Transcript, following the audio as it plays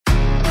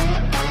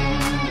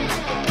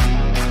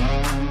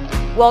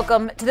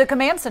Welcome to the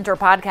Command Center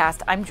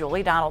podcast. I'm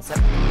Julie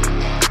Donaldson.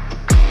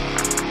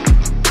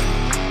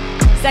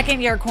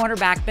 Second-year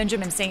cornerback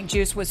Benjamin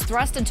St-Juste was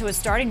thrust into a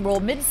starting role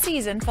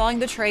mid-season following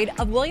the trade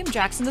of William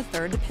Jackson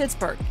III to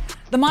Pittsburgh.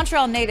 The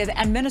Montreal native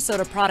and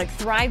Minnesota product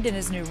thrived in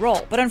his new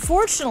role, but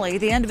unfortunately,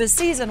 the end of his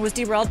season was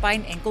derailed by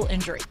an ankle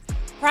injury.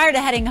 Prior to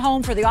heading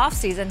home for the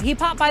offseason, he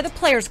popped by the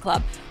Players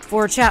Club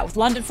for a chat with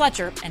London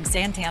Fletcher and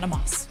Santana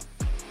Moss.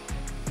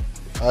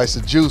 All right,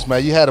 so Juice,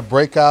 man, you had a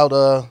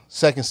breakout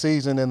second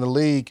season in the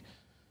league.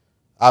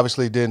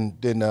 Obviously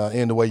didn't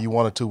end the way you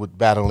wanted to with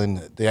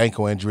battling the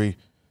ankle injury.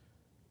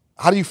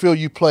 How do you feel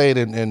you played,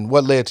 and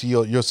what led to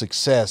your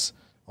success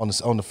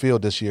on the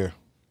field this year?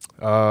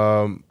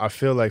 I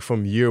feel like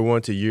from year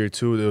one to year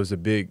two, there was a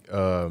big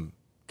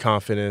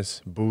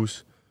confidence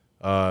boost,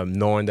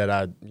 knowing that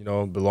I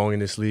belong in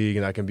this league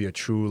and I can be a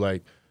true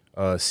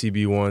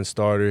CB1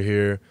 starter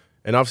here.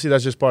 And obviously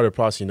that's just part of the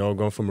process,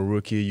 going from a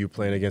rookie, you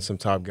playing against some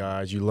top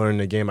guys, you learn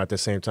the game at the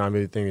same time,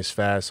 everything is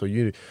fast. So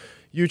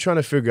you're trying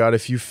to figure out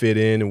if you fit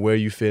in and where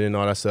you fit in,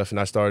 all that stuff. And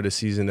I started the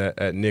season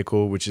at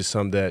nickel, which is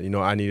something that,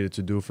 I needed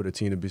to do for the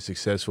team to be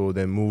successful,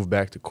 then move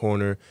back to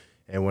corner.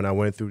 And when I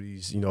went through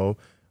these,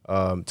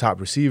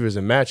 top receivers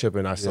and matchup,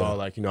 and I saw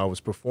I was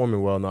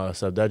performing well and all that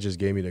stuff, that just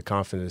gave me the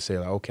confidence to say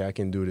okay, I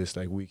can do this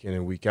week in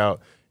and week out.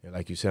 And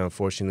like you said,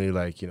 unfortunately,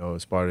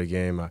 it's part of the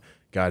game. I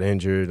got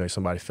injured,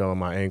 somebody fell on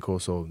my ankle.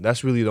 So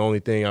that's really the only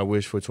thing I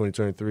wish for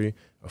 2023,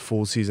 a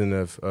full season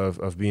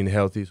of being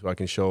healthy so I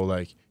can show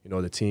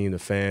the team, the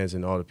fans,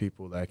 and all the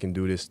people that I can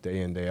do this day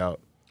in, day out.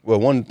 Well,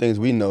 one of the things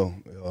we know,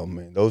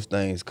 man, those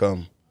things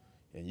come,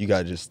 and you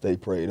got to just stay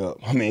prayed up.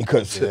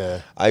 Because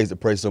I used to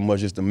pray so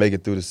much just to make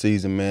it through the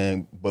season,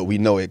 man. But we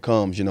know it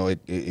comes,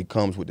 it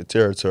comes with the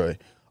territory.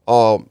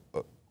 One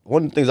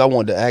of the things I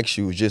wanted to ask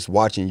you is just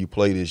watching you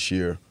play this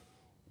year,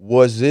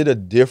 was it a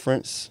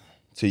difference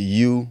to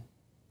you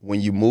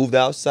when you moved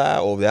outside,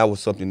 or that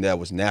was something that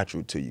was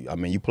natural to you?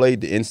 You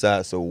played the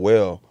inside so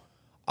well,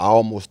 I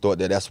almost thought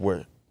that's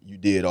where you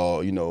did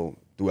all,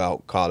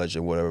 throughout college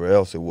and whatever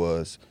else it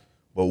was.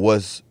 But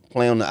was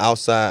playing on the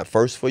outside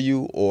first for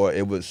you, or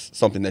it was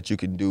something that you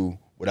could do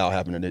without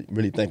having to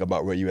really think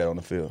about where you at on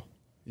the field?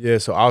 Yeah,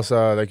 so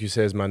outside, like you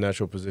said, is my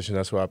natural position.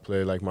 That's where I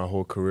played my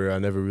whole career. I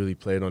never really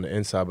played on the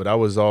inside, but I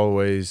was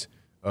always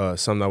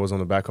something that was on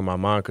the back of my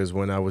mind, because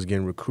when I was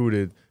getting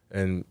recruited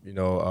and,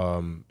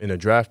 in a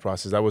draft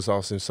process, that was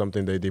also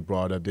something they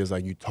brought up. There's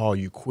you tall,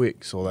 you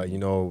quick. So,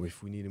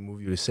 if we need to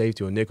move you to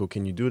safety or nickel,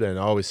 can you do that? And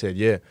I always said,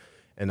 yeah.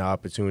 And the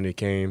opportunity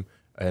came,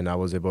 and I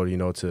was able,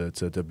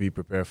 to be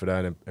prepared for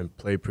that and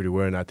play pretty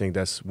well. And I think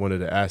that's one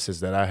of the assets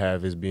that I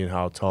have, is being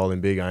how tall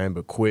and big I am,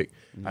 but quick.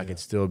 Yeah. I can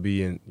still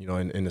be in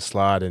the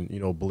slot and,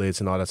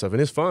 blitz and all that stuff.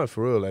 And it's fun,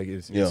 for real.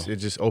 It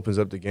just opens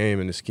up the game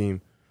and the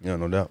scheme. Yeah,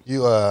 no doubt.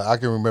 I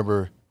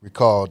can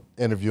recall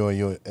interviewing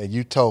you, and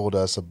you told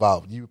us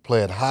about you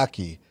playing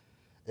hockey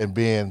and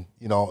being,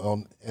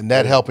 and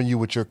that helping you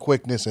with your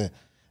quickness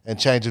and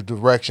change of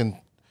direction.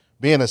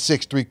 Being a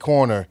 6'3"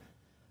 corner,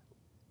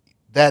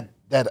 that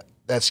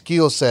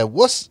skill set.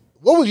 What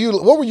were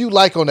you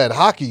like on that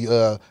hockey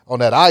on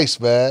that ice,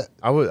 man?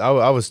 I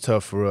was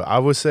tough, for real. I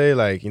would say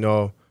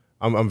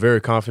I'm very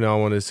confident I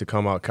wanted this to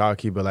come out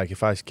cocky, but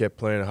if I kept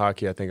playing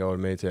hockey, I think I would have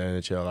made it to the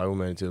NHL. I would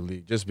have made it to the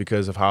league, just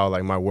because of how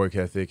my work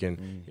ethic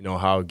and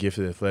how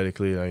gifted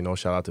athletically.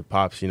 Shout out to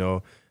Pops.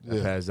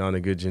 Passed down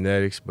the good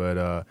genetics.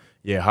 But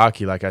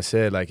hockey, like I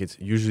said, it's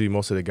usually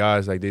most of the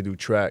guys they do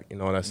track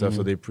and all that stuff,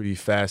 so they're pretty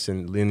fast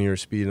and linear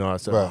speed and all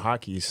that stuff. Right. But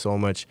hockey is so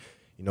much,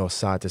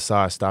 side to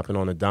side, stopping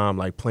on a dime,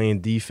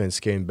 playing defense,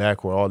 skating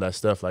backward, all that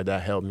stuff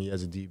that helped me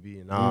as a DB.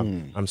 And now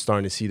I'm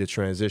starting to see the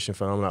transition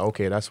from. I'm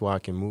okay, that's why I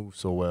can move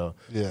so well.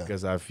 Yeah.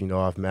 Because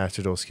I've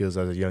mastered those skills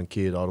as a young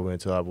kid all the way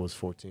until I was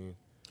 14.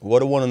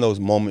 What are one of those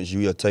moments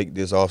you'll take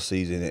this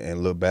offseason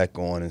and look back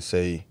on and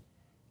say,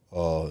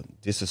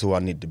 this is who I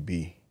need to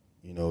be?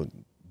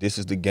 This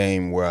is the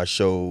game where I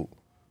showed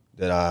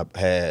that I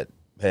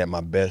had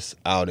my best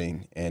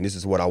outing, and this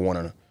is what I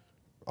want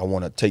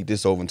to take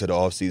this over into the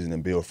offseason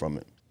and build from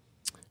it.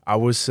 I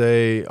would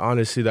say,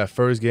 honestly, that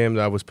first game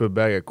that I was put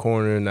back at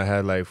corner and I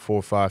had 4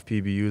 or 5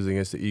 PBUs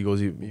against the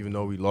Eagles, even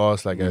though we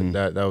lost, that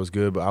was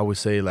good. But I would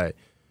say,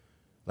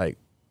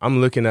 I'm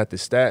looking at the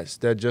stats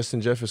that Justin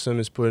Jefferson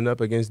is putting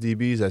up against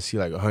DBs. I see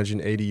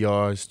 180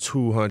 yards,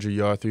 200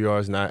 yards, 3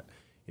 yards, and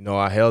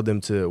I held them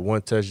to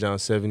 1 touchdown,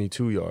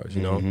 72 yards,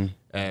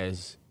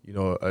 as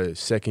a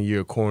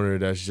second-year corner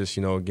that's just,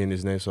 getting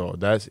his name. So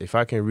that's, if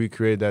I can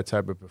recreate that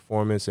type of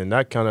performance, and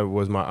that kind of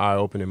was my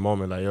eye-opening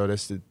moment,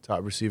 that's the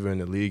top receiver in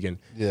the league. And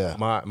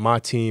my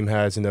team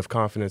has enough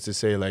confidence to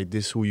say,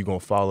 this is who you're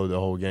going to follow the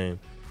whole game.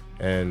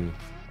 And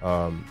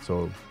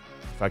so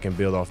if I can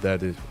build off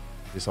that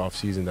this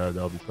offseason,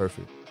 that'll be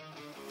perfect.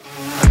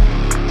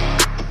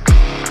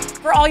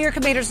 For all your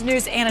Commanders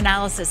news and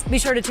analysis, be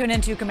sure to tune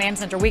into Command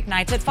Center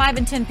weeknights at 5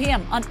 and 10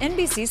 p.m. on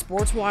NBC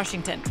Sports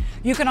Washington.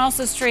 You can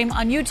also stream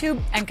on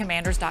YouTube and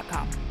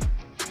Commanders.com.